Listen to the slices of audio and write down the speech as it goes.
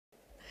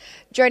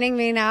Joining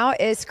me now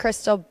is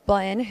Crystal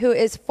Blinn, who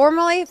is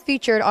formally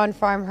featured on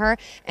FarmHer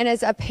and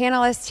is a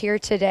panelist here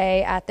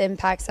today at the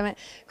Impact Summit.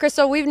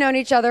 Crystal, we've known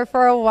each other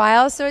for a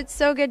while, so it's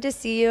so good to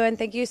see you, and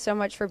thank you so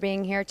much for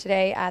being here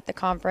today at the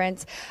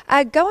conference.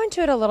 Go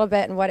into it a little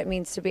bit and what it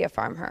means to be a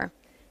FarmHer.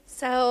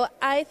 So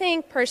I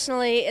think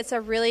personally it's a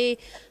really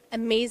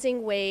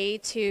amazing way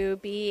to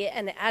be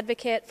an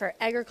advocate for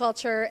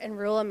agriculture in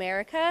rural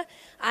America.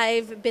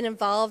 I've been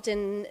involved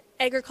in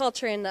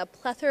agriculture in a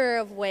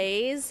plethora of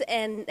ways,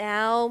 and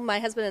now my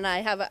husband and I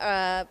have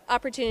an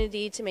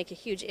opportunity to make a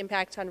huge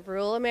impact on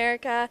rural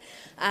America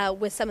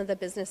with some of the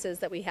businesses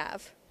that we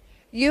have.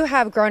 You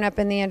have grown up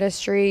in the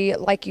industry.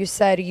 Like you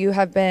said, you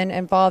have been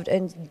involved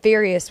in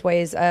various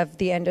ways of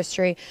the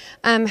industry.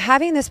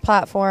 Having this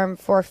platform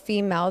for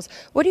females,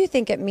 what do you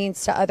think it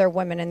means to other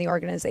women in the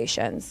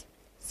organizations?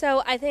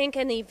 So I think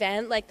an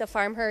event like the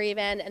FarmHer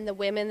event and the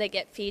women that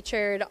get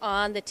featured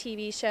on the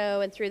TV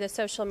show and through the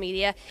social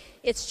media,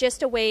 it's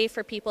just a way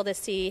for people to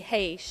see,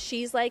 hey,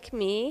 she's like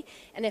me,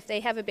 and if they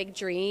have a big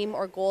dream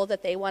or goal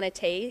that they want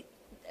to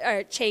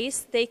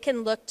chase, they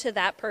can look to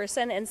that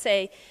person and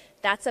say,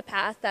 that's a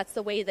path, that's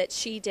the way that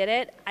she did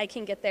it, I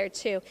can get there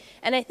too.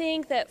 And I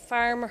think that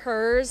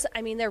FarmHers,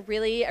 they're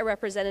really a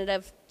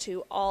representative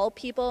to all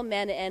people,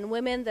 men and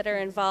women, that are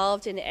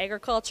involved in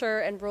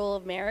agriculture and rural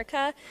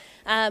America.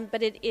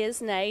 But it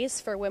is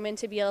nice for women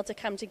to be able to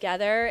come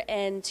together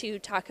and to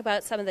talk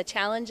about some of the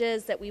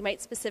challenges that we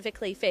might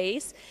specifically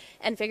face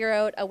and figure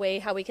out a way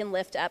how we can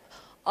lift up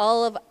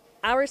all of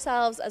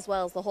ourselves as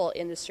well as the whole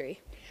industry.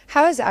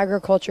 How has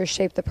agriculture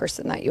shaped the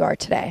person that you are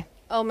today?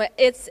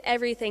 It's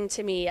everything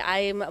to me.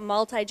 I'm a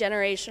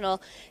multi-generational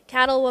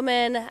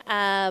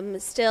cattlewoman,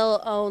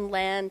 still own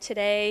land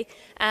today,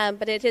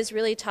 but it has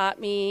really taught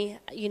me,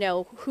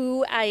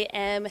 who I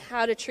am,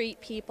 how to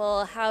treat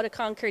people, how to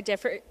conquer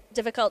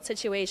difficult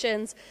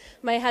situations.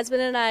 My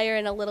husband and I are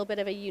in a little bit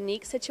of a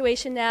unique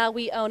situation now.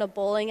 We own a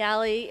bowling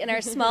alley in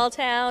our small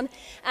town,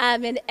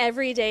 and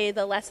every day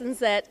the lessons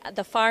that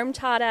the farm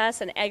taught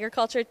us and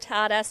agriculture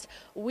taught us,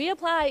 we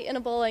apply in a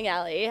bowling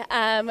alley,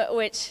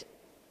 which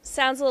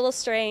sounds a little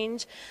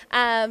strange,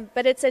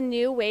 but it's a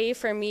new way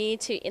for me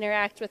to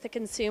interact with the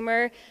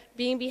consumer.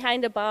 Being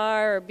behind a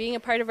bar or being a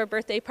part of a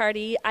birthday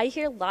party, I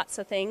hear lots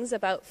of things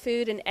about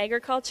food and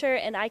agriculture,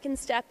 and I can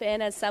step in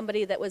as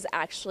somebody that was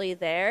actually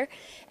there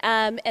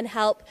and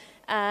help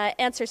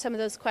answer some of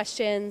those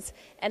questions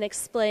and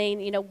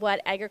explain,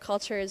 what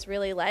agriculture is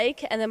really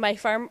like. And then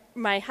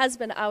my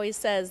husband always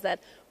says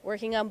that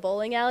working on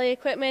bowling alley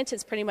equipment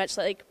is pretty much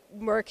like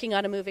working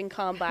on a moving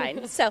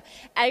combine. So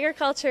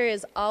agriculture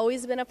has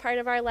always been a part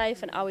of our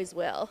life and always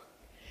will.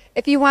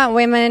 If you want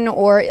women,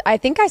 or I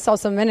think I saw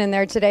some men in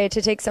there today,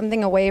 to take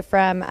something away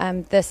from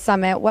this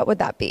summit, what would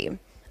that be?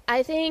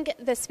 I think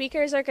the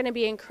speakers are going to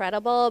be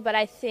incredible, but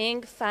I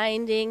think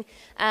finding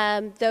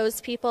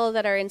those people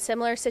that are in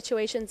similar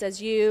situations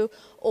as you,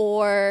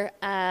 or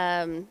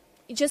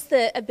just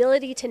the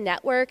ability to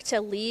network,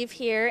 to leave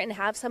here and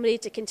have somebody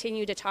to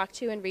continue to talk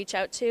to and reach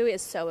out to,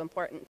 is so important.